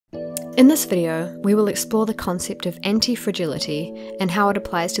In this video, we will explore the concept of antifragility and how it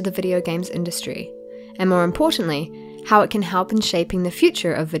applies to the video games industry, and more importantly, how it can help in shaping the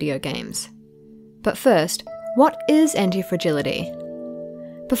future of video games. But first, what is antifragility?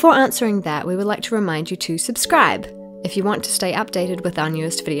 Before answering that, we would like to remind you to subscribe if you want to stay updated with our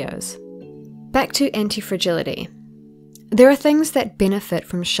newest videos. Back to antifragility. There are things that benefit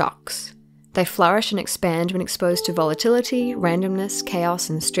from shocks. They flourish and expand when exposed to volatility, randomness, chaos,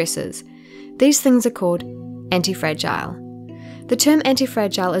 and stressors. These things are called antifragile. The term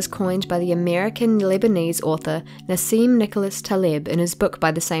antifragile is coined by the American Lebanese author Nassim Nicholas Taleb in his book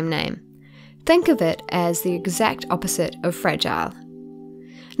by the same name. Think of it as the exact opposite of fragile.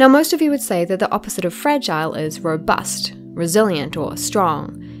 Now, most of you would say that the opposite of fragile is robust, resilient, or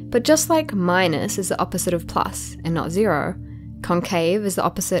strong, but just like minus is the opposite of plus and not zero, concave is the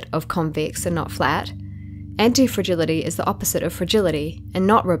opposite of convex and not flat, antifragility is the opposite of fragility and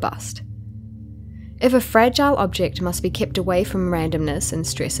not robust. If a fragile object must be kept away from randomness and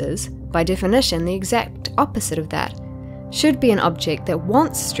stresses, by definition the exact opposite of that should be an object that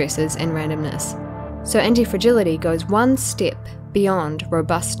wants stresses and randomness. So antifragility goes one step beyond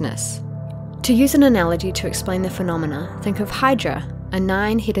robustness. To use an analogy to explain the phenomena, think of Hydra, a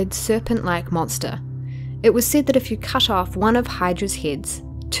 9-headed serpent-like monster. It was said that if you cut off one of Hydra's heads,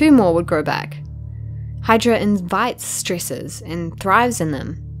 2 more would grow back. Hydra invites stresses and thrives in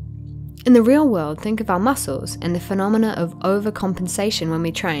them. In the real world, think of our muscles and the phenomena of overcompensation when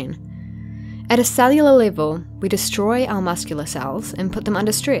we train. At a cellular level, we destroy our muscular cells and put them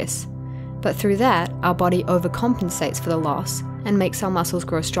under stress, but through that, our body overcompensates for the loss and makes our muscles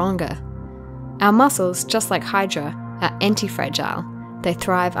grow stronger. Our muscles, just like Hydra, are antifragile. They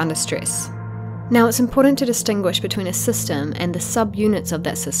thrive under stress. Now, it's important to distinguish between a system and the subunits of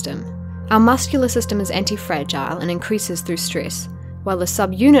that system. Our muscular system is antifragile and increases through stress, while the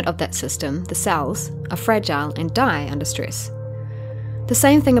subunit of that system, the cells, are fragile and die under stress. The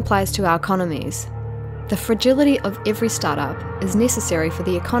same thing applies to our economies. The fragility of every startup is necessary for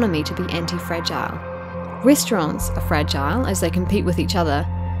the economy to be antifragile. Restaurants are fragile as they compete with each other,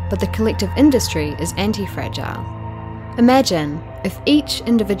 but the collective industry is antifragile. Imagine if each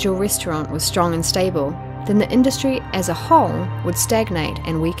individual restaurant was strong and stable, then the industry as a whole would stagnate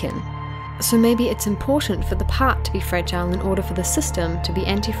and weaken. So maybe it's important for the part to be fragile in order for the system to be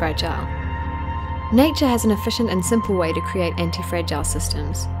antifragile. Nature has an efficient and simple way to create antifragile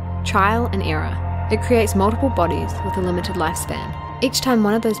systems: trial and error. It creates multiple bodies with a limited lifespan. Each time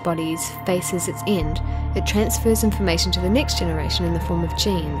one of those bodies faces its end, it transfers information to the next generation in the form of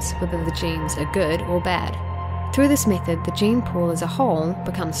genes, whether the genes are good or bad. Through this method, the gene pool as a whole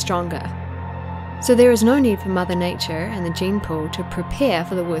becomes stronger. So there is no need for Mother Nature and the gene pool to prepare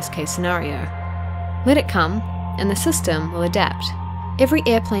for the worst case scenario. Let it come, and the system will adapt. Every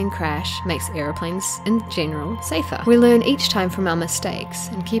airplane crash makes airplanes, in general, safer. We learn each time from our mistakes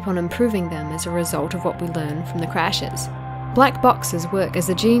and keep on improving them as a result of what we learn from the crashes. Black boxes work as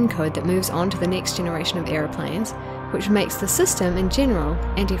the gene code that moves on to the next generation of airplanes, which makes the system in general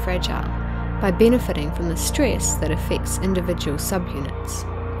antifragile, by benefiting from the stress that affects individual subunits.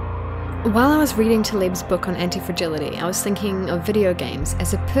 While I was reading Taleb's book on antifragility, I was thinking of video games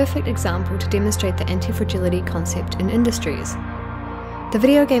as a perfect example to demonstrate the antifragility concept in industries. The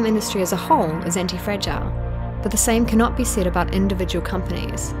video game industry as a whole is antifragile, but the same cannot be said about individual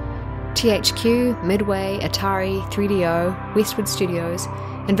companies. THQ, Midway, Atari, 3DO, Westwood Studios,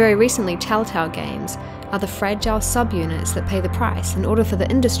 and very recently Telltale Games are the fragile subunits that pay the price in order for the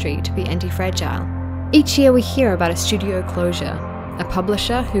industry to be antifragile. Each year we hear about a studio closure, a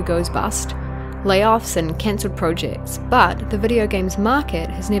publisher who goes bust, layoffs and cancelled projects, but the video games market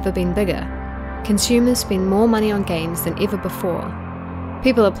has never been bigger. Consumers spend more money on games than ever before.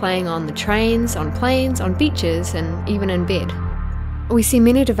 People are playing on the trains, on planes, on beaches, and even in bed. We see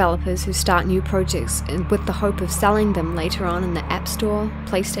many developers who start new projects with the hope of selling them later on in the App Store,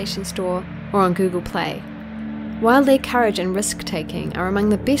 PlayStation Store, or on Google Play. While their courage and risk-taking are among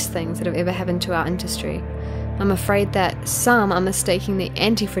the best things that have ever happened to our industry, I'm afraid that some are mistaking the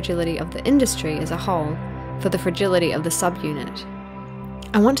antifragility of the industry as a whole for the fragility of the subunit.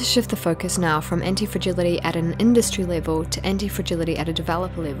 I want to shift the focus now from antifragility at an industry level to antifragility at a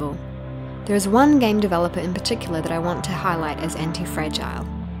developer level. There is one game developer in particular that I want to highlight as antifragile.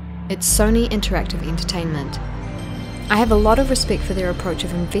 It's Sony Interactive Entertainment. I have a lot of respect for their approach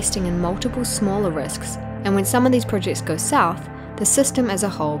of investing in multiple smaller risks, and when some of these projects go south, the system as a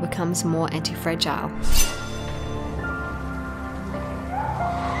whole becomes more antifragile.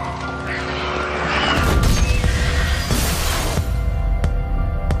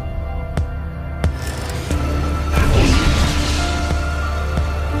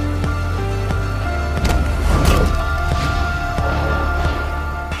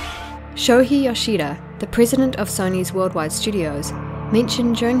 Shohei Yoshida, the president of Sony's worldwide studios,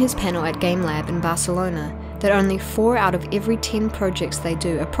 mentioned during his panel at Game Lab in Barcelona that only 4 out of every 10 projects they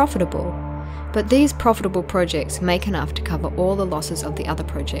do are profitable, but these profitable projects make enough to cover all the losses of the other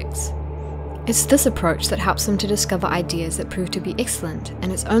projects. It's this approach that helps them to discover ideas that prove to be excellent,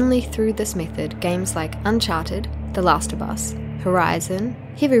 and it's only through this method games like Uncharted, The Last of Us, Horizon,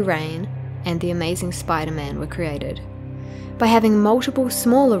 Heavy Rain, and The Amazing Spider-Man were created. By having multiple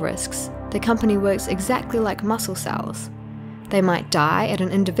smaller risks, the company works exactly like muscle cells. They might die at an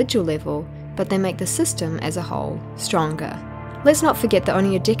individual level, but they make the system as a whole stronger. Let's not forget that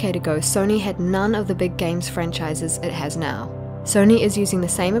only a decade ago, Sony had none of the big games franchises it has now. Sony is using the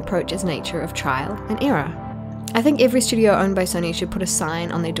same approach as nature of trial and error. I think every studio owned by Sony should put a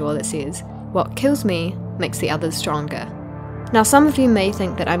sign on their door that says, "What kills me makes the others stronger." Now, some of you may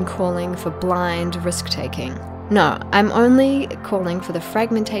think that I'm calling for blind risk-taking. No, I'm only calling for the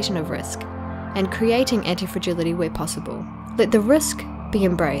fragmentation of risk and creating anti-fragility where possible. Let the risk be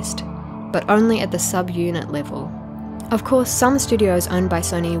embraced, but only at the sub-unit level. Of course, some studios owned by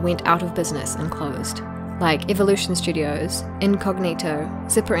Sony went out of business and closed, like Evolution Studios, Incognito,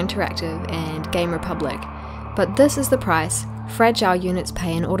 Zipper Interactive, and Game Republic. But this is the price fragile units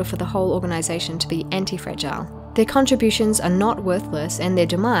pay in order for the whole organization to be anti-fragile. Their contributions are not worthless, and their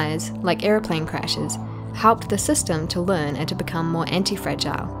demise, like airplane crashes, helped the system to learn and to become more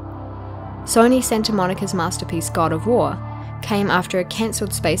anti-fragile. Sony Santa Monica's masterpiece God of War came after a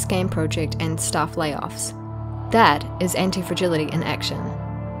cancelled space game project and staff layoffs. That is anti-fragility in action.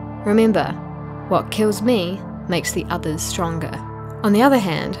 Remember, what kills me makes the others stronger. On the other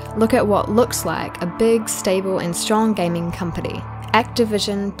hand, look at what looks like a big, stable and strong gaming company,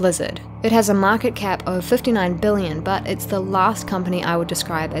 Activision Blizzard. It has a market cap of $59 billion, but it's the last company I would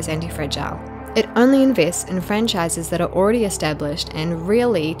describe as anti-fragile. It only invests in franchises that are already established and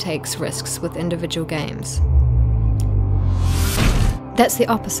rarely takes risks with individual games. That's the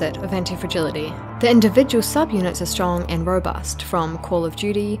opposite of anti-fragility. The individual subunits are strong and robust, from Call of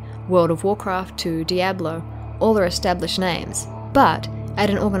Duty, World of Warcraft to Diablo, all are established names. But at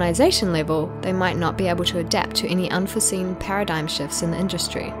an organization level, they might not be able to adapt to any unforeseen paradigm shifts in the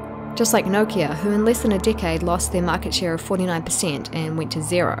industry. Just like Nokia, who in less than a decade lost their market share of 49% and went to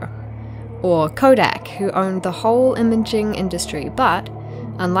zero. Or Kodak, who owned the whole imaging industry, but,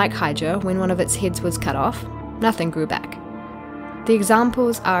 unlike Hydra, when one of its heads was cut off, nothing grew back. The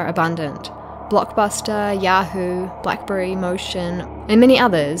examples are abundant. Blockbuster, Yahoo, BlackBerry, Motion, and many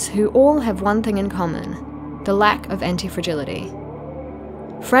others who all have one thing in common: the lack of anti-fragility.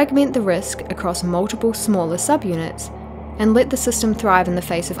 Fragment the risk across multiple smaller subunits and let the system thrive in the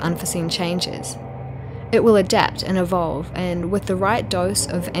face of unforeseen changes. It will adapt and evolve, and with the right dose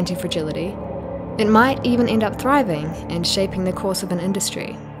of anti-fragility, it might even end up thriving and shaping the course of an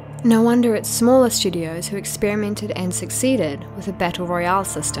industry. No wonder it's smaller studios who experimented and succeeded with a battle royale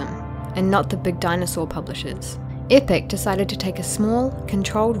system, and not the big dinosaur publishers. Epic decided to take a small,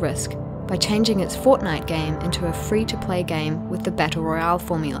 controlled risk by changing its Fortnite game into a free-to-play game with the battle royale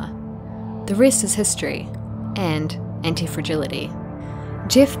formula. The rest is history, and anti-fragility.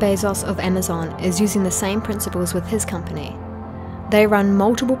 Jeff Bezos of Amazon is using the same principles with his company. They run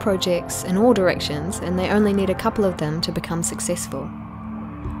multiple projects in all directions, and they only need a couple of them to become successful.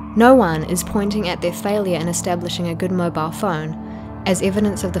 No one is pointing at their failure in establishing a good mobile phone as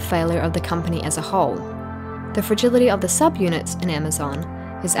evidence of the failure of the company as a whole. The fragility of the subunits in Amazon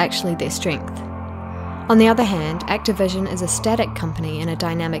is actually their strength. On the other hand, Activision is a static company in a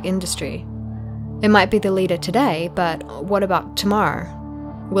dynamic industry. It might be the leader today, but what about tomorrow?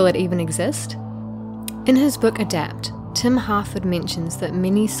 Will it even exist? In his book Adapt, Tim Harford mentions that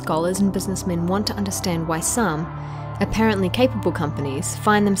many scholars and businessmen want to understand why some, apparently capable companies,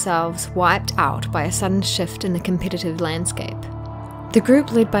 find themselves wiped out by a sudden shift in the competitive landscape. The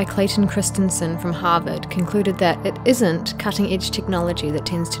group led by Clayton Christensen from Harvard concluded that it isn't cutting-edge technology that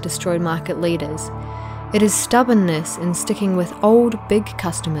tends to destroy market leaders. It is stubbornness in sticking with old, big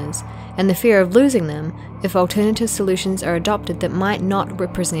customers and the fear of losing them if alternative solutions are adopted that might not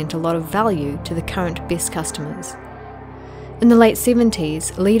represent a lot of value to the current best customers. In the late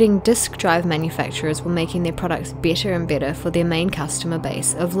 70s, leading disk drive manufacturers were making their products better and better for their main customer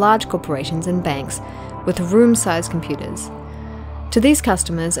base of large corporations and banks with room-sized computers. To these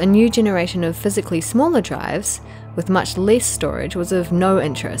customers, a new generation of physically smaller drives with much less storage was of no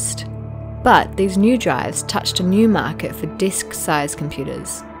interest. But these new drives touched a new market for desk-sized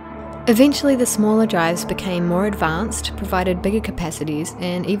computers. Eventually, the smaller drives became more advanced, provided bigger capacities,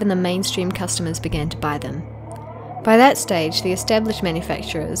 and even the mainstream customers began to buy them. By that stage, the established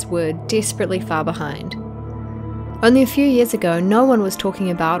manufacturers were desperately far behind. Only a few years ago, no one was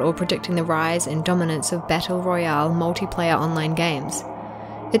talking about or predicting the rise and dominance of battle royale multiplayer online games.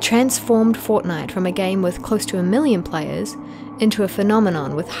 It transformed Fortnite from a game with close to 1 million players into a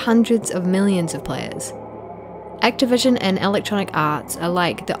phenomenon with hundreds of millions of players. Activision and Electronic Arts are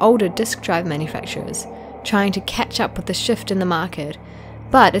like the older disk drive manufacturers, trying to catch up with the shift in the market,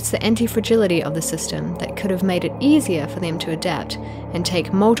 but it's the antifragility of the system that could have made it easier for them to adapt and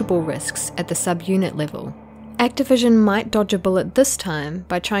take multiple risks at the subunit level. Activision might dodge a bullet this time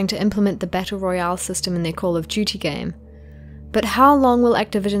by trying to implement the Battle Royale system in their Call of Duty game. But how long will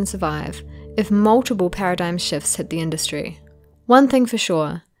Activision survive if multiple paradigm shifts hit the industry? One thing for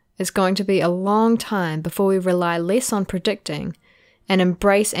sure, it's going to be a long time before we rely less on predicting and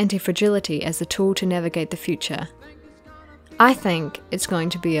embrace antifragility as a tool to navigate the future. I think it's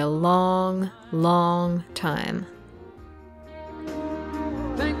going to be a long, long time.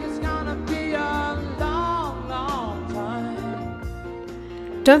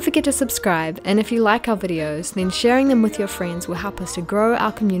 Don't forget to subscribe, and if you like our videos, then sharing them with your friends will help us to grow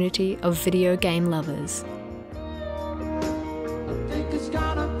our community of video game lovers.